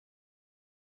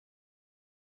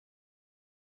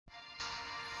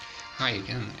Hi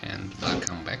again and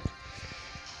welcome back.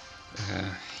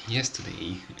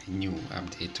 Yesterday a new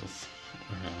update of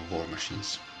War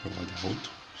Machines rolled out,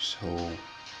 so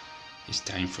it's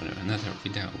time for another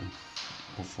video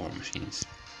of War Machines.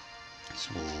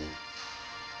 So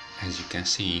as you can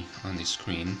see on the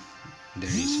screen, there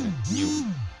is a new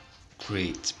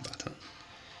CRATES button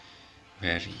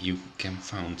where you can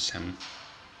find some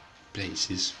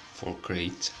places for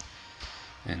crates,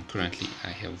 and currently I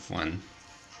have one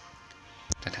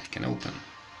that I can open,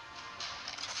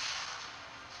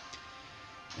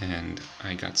 and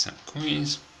I got some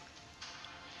coins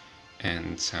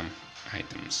and some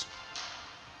items.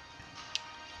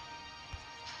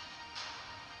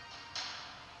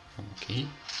 Okay,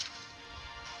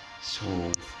 so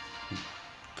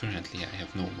currently I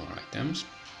have no more items,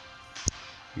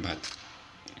 but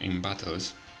in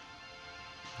battles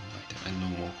and no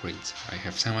more crates, I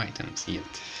have some items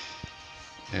yet.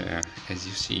 As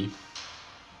you see,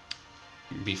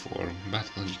 before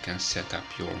battle you can set up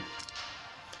your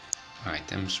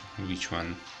items, which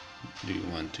one do you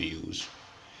want to use,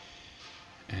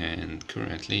 and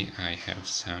currently I have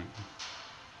some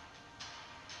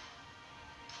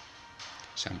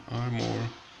armor,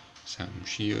 some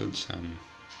shield, some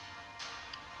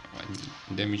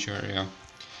damage area,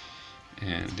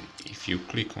 and if you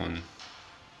click on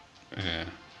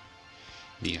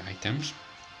the items,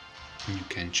 you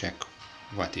can check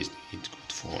what is it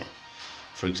good for.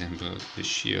 For example, the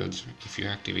shields, if you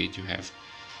activate, you have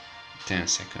 10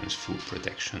 seconds full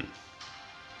protection,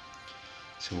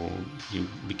 so you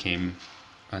became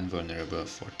invulnerable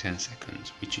for 10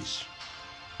 seconds, which is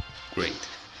great.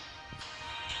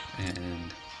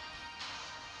 And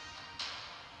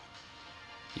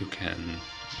you can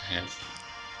have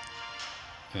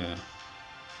a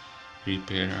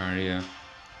repair area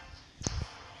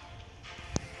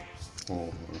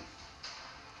or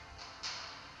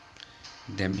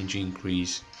damage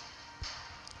increase,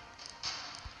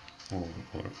 or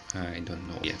I don't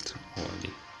know yet. All the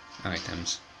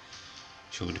items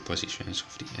show the positions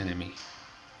of the enemy,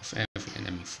 of every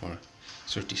enemy, for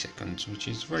 30 seconds, which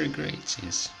is very great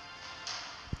since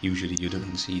usually you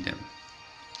don't see them.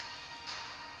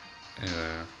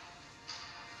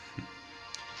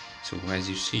 So as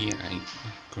you see, I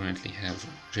currently have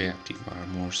reactive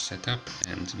armor setup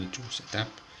and nitro setup,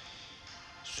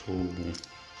 so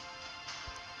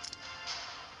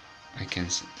I can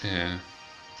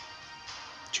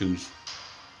choose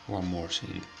one more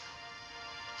thing.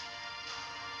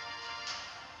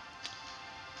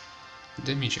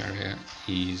 Damage area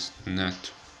is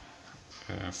not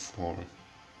for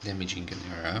damaging an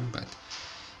area, but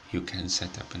you can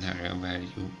set up an area where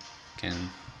you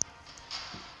can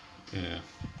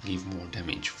give more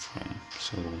damage from,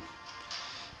 so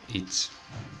it's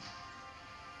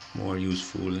more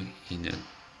useful in a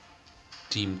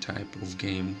team type of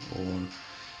game or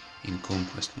in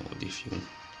conquest mode. If you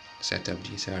set up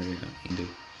this area in the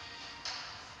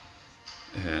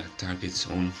target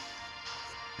zone,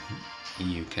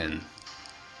 you can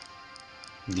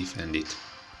defend it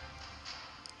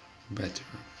better.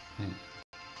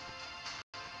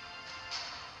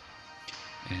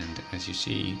 And as you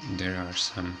see, there are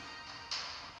some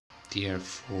tier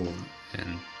 4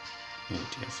 and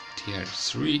tier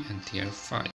 3 and tier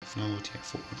 5, no tier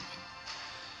 4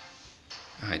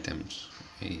 items.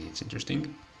 It's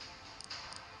interesting.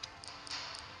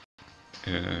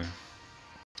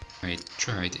 I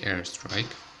tried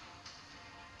airstrike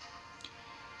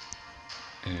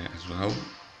as well.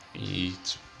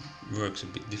 It works a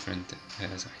bit different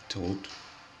as I thought.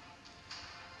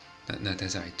 Not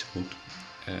as I thought.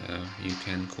 You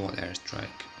can call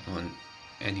airstrike on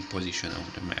any position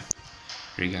of the map,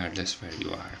 regardless where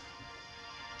you are.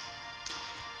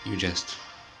 You just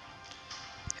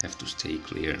have to stay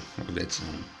clear of that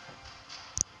zone.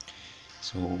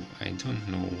 So I don't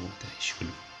know what I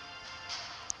should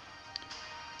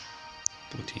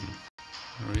put in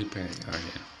a repair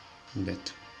area.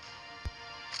 That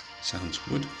sounds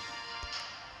good,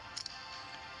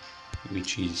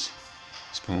 which is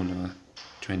spawn a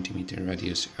 20-meter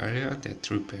radius area that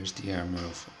repairs the armor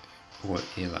of all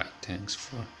allied tanks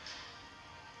for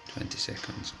 20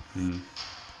 seconds.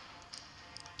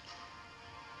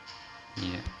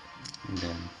 Yeah,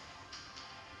 then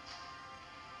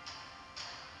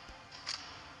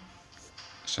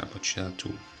support shell 2,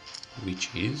 which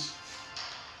is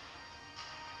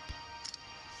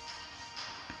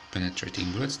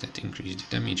penetrating bullets that increase the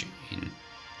damage in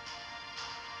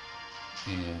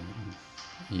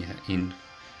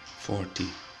 40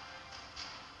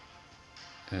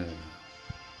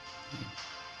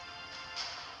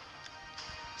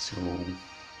 so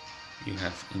you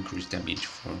have increased damage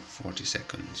for 40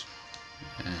 seconds.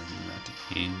 And not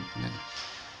in.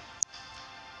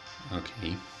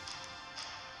 Okay.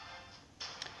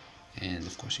 And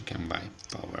of course you can buy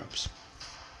power-ups.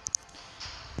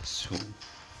 So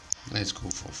let's go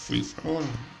for free-for-all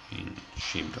in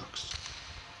shipdocks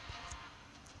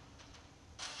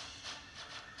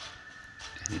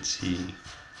and see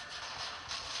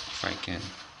if I can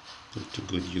put to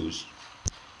good use.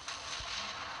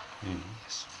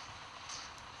 Yes,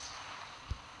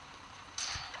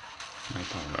 my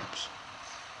power-ups.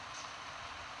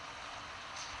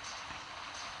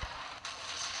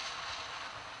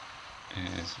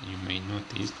 As you may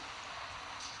notice,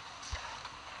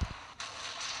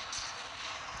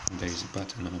 there is a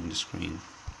button on the screen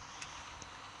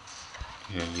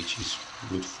which is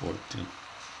good for to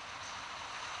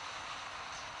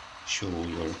show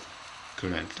your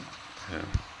current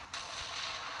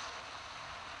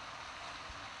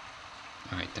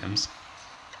items.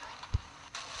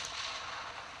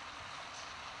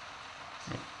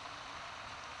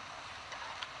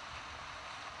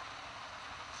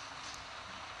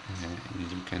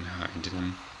 And you can hide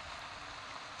them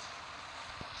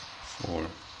for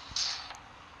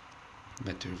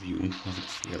better view of the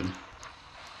field.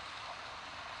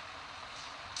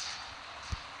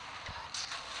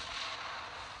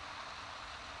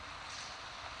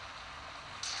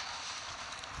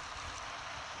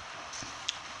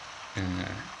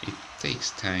 It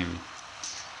takes time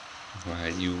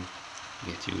while you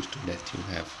get used to that. You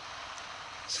have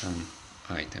some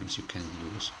items you can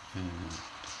use.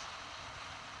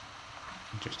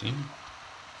 Interesting.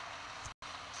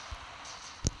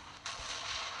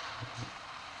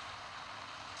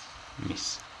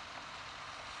 Miss.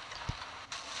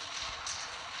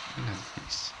 Another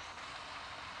miss.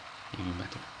 Even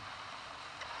better.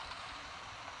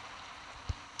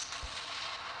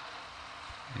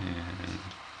 And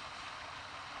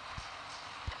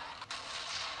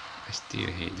I still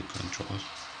hate the controls.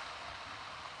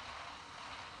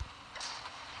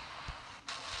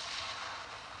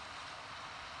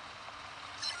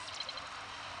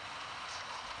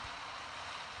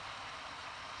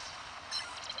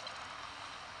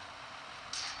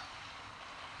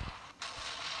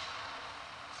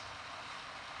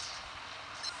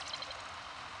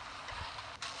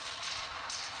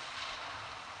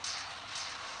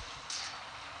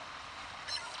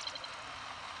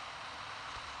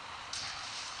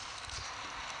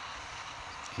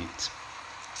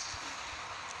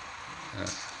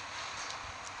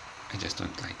 I just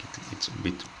don't like it. It's a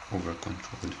bit over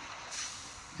controlled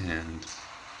and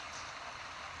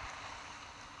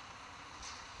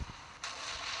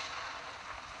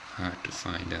hard to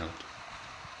find out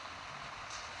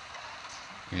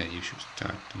where you should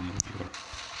start to move your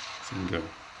finger.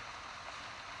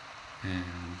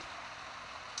 And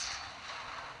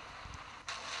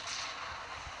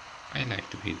I like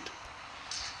to hit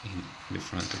in the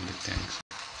front of the tanks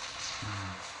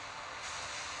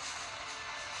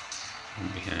from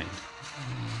behind.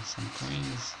 Some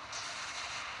coins.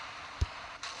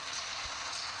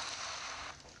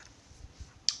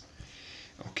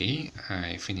 Okay,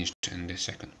 I finished in the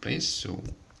second place, so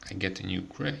I get a new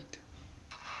crate,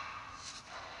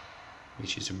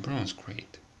 which is a bronze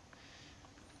crate.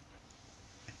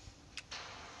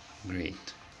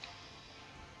 Great.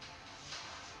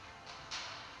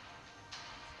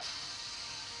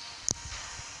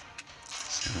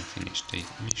 So I finished 8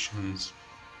 missions.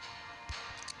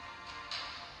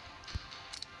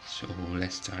 So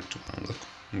let's start to unlock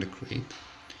the crate.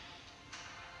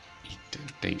 It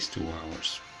takes 2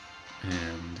 hours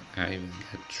and I will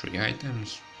get 3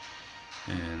 items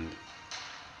and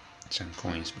some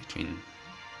coins between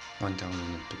 1000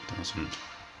 and 2000.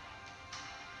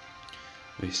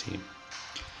 We see.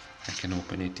 I can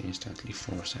open it instantly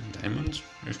for some diamonds,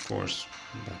 of course,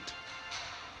 but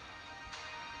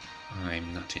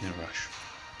I'm not in a rush.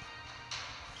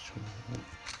 So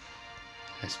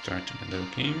let's start another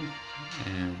game,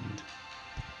 and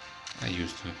I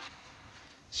used the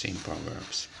same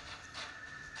power-ups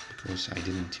because I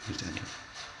didn't use any.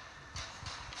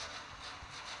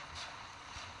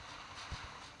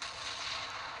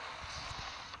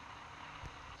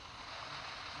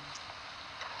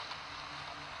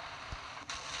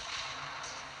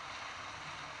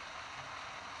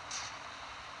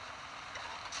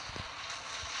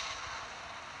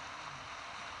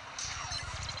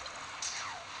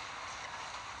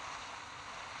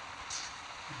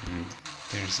 And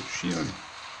there's a shield,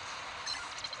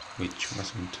 which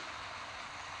wasn't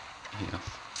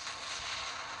enough.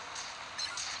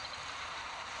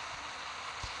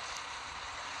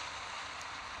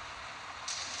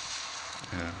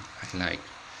 I like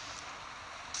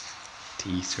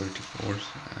T-34,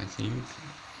 I think.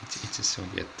 It's a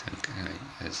Soviet tank,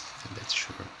 that's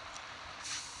sure.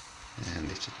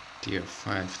 And it's a tier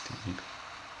 5 tank.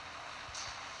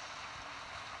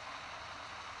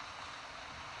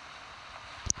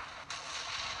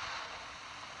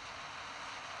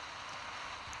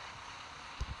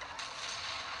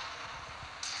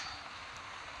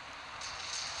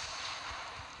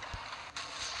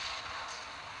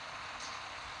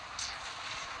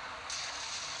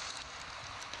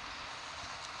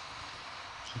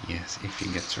 Yes, if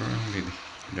you get surrounded,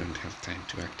 you don't have time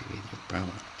to activate your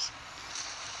power-ups.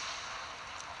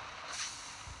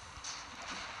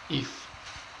 If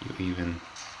you even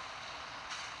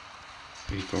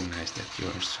recognize that you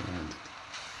are surrounded.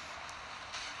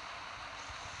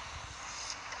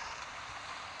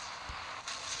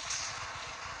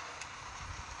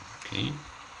 Okay,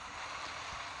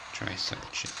 try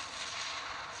sabotage.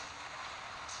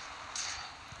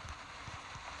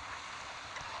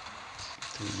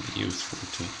 It will be useful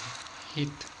to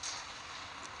hit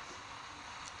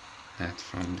that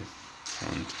from the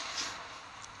front.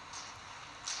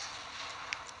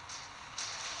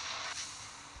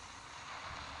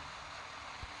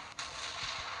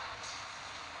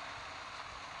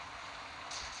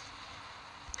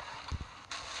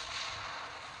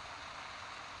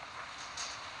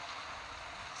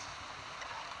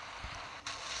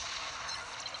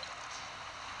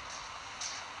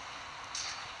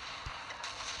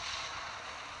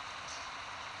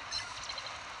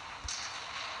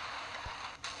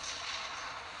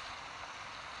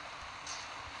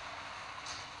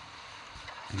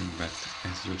 But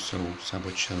as you saw,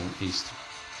 sabotage is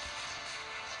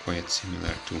quite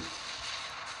similar to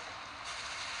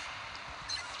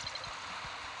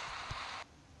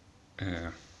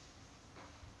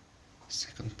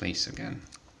second place again.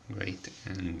 Great.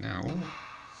 And now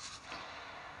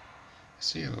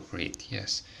zero grade.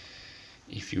 Yes,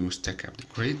 if you stack up the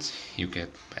grades, you get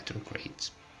better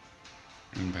grades.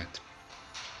 But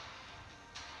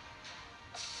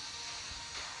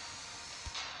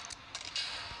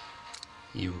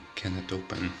you cannot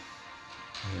open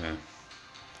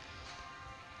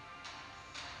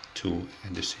two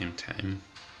at the same time,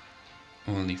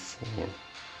 only 4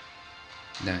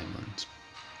 diamonds.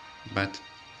 But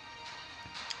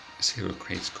silver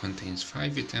crates contains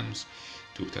 5 items,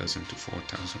 2000 to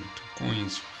 4000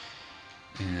 coins,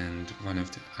 and one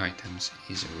of the items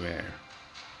is rare.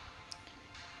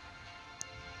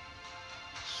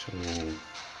 So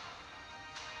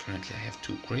currently I have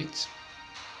 2 crates.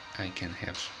 I can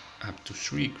have up to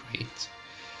 3 crates,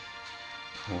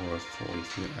 or 4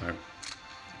 if you are a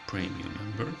premium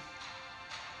member.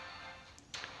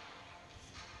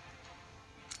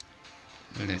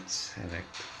 Let's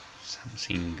select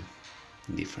something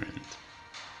different.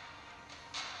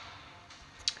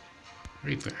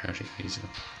 Reaper area is a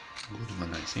good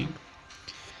one, I think,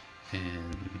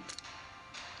 and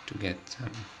to get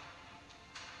some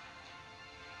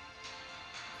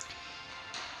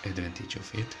advantage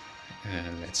of it,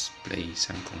 let's play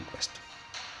some conquest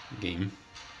game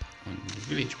on the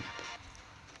village map,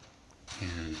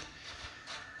 and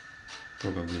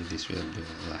probably this will be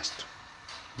the last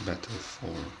battle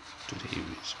for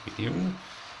today's video,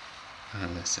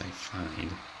 unless I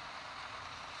find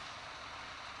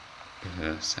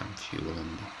some fuel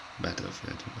on the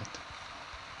battlefield, but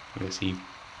we'll see.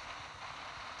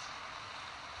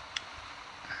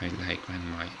 I like when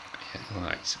my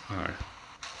allies are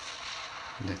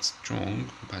that strong,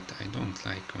 but I don't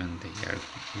like when they are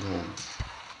going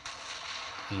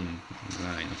in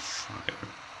line of fire.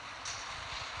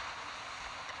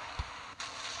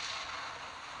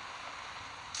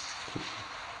 Cool.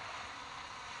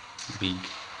 Big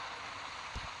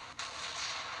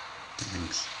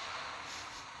tanks.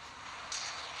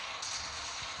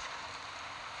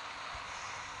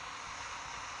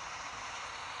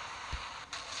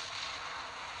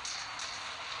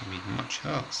 With much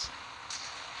health.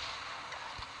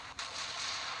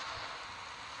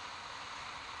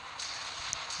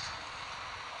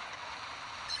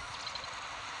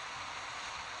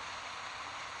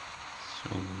 So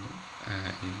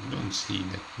I don't see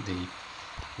that they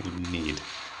would need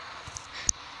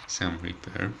some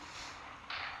repair.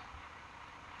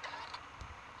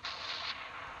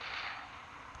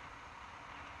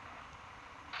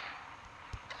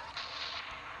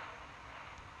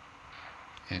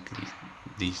 At least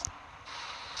these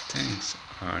tanks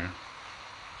are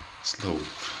slow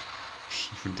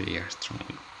if they are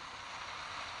strong.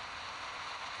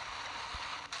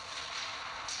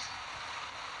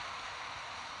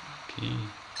 Okay,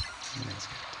 let's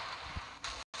get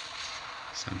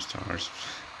some stars.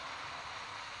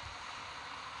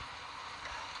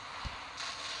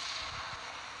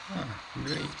 Ah,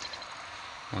 great.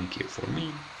 1 kill for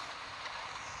me.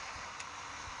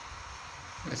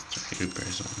 Let's try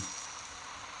repair zone.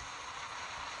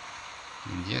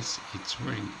 And yes, it's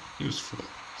very useful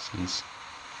since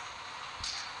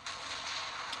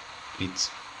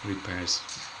it repairs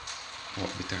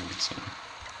the target zone.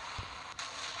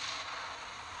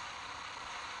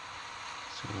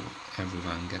 So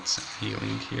everyone gets some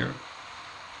healing here.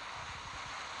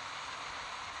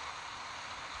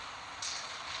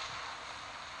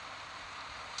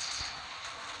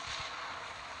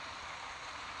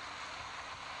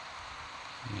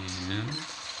 And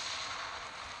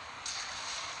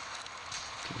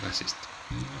kill assist,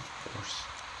 of course.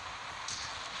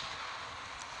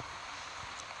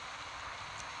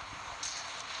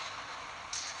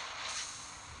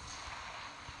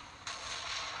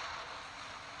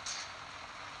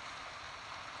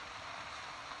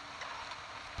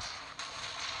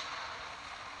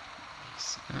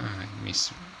 I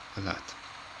miss a lot.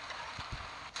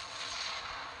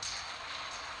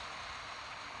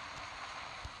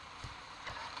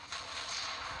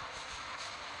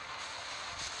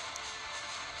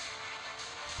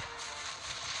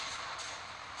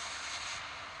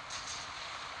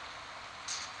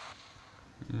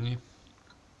 Yeah.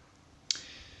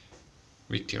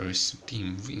 Victorious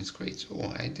team wins CRATES.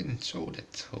 Oh, I didn't show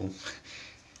that, so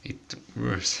it's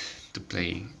worse to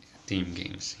play team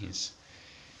games since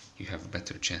you have a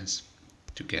better chance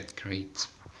to get CRATES.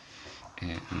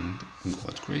 And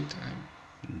gold crate?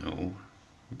 No,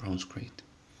 bronze crate.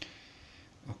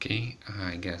 Okay,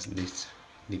 I guess this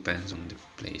depends on the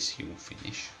place you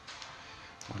finish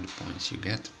or the points you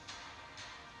get.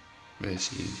 We'll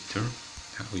see later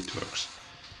how it works.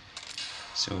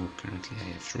 So currently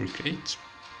I have 3 crates,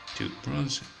 2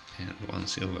 bronze and 1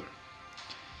 silver.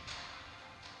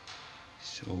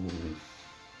 So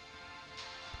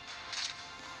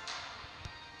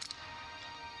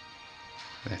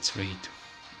let's wait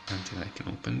until I can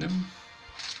open them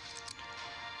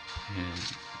and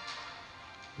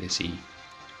we'll see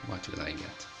what will I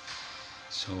get.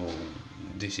 So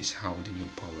this is how the new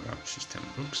power-up system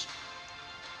works.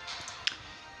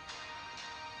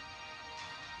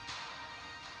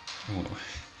 Oh,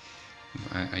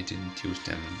 I didn't use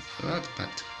them a lot,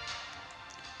 but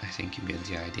I think you get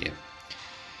the idea.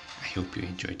 I hope you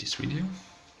enjoyed this video.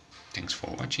 Thanks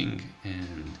for watching,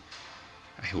 and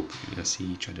I hope we will see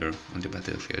each other on the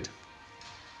battlefield.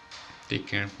 Take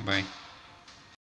care, bye.